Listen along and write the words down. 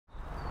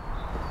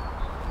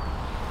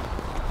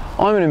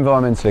I'm an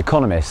environmental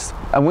economist,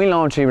 and we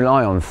largely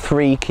rely on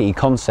three key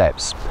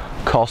concepts: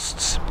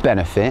 costs,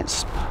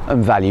 benefits,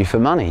 and value for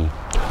money.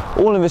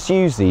 All of us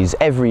use these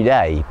every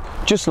day,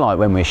 just like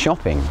when we're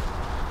shopping.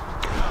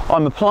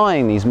 I'm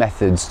applying these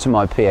methods to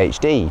my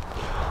PhD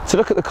to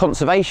look at the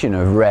conservation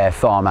of rare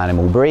farm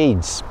animal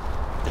breeds.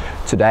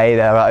 Today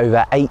there are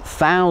over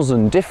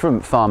 8,000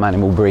 different farm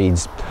animal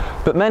breeds,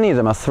 but many of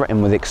them are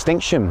threatened with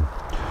extinction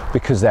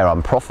because they're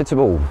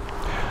unprofitable.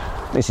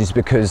 This is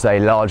because they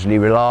largely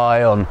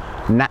rely on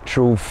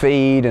natural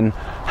feed and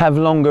have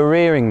longer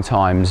rearing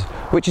times,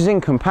 which is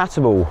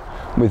incompatible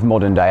with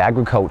modern day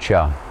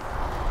agriculture.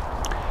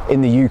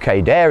 In the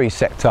UK dairy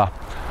sector,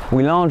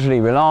 we largely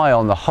rely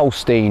on the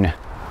Holstein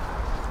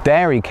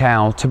dairy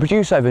cow to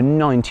produce over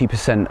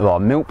 90% of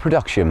our milk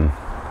production.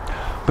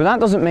 But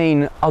that doesn't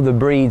mean other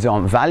breeds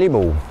aren't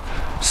valuable,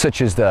 such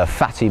as the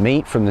fatty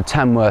meat from the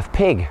Tamworth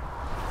pig.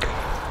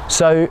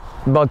 So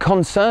by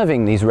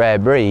conserving these rare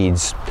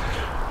breeds,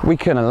 we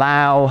can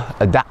allow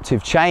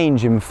adaptive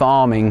change in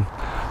farming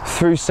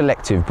through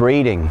selective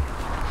breeding.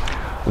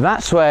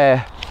 That's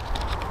where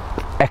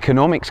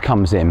economics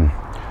comes in.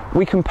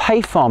 We can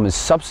pay farmers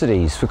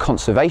subsidies for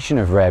conservation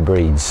of rare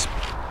breeds.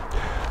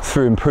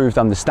 Through improved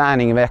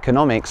understanding of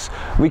economics,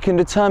 we can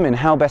determine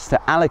how best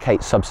to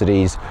allocate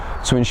subsidies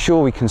to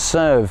ensure we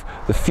conserve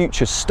the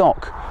future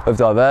stock of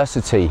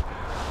diversity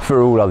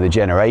for all other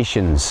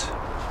generations.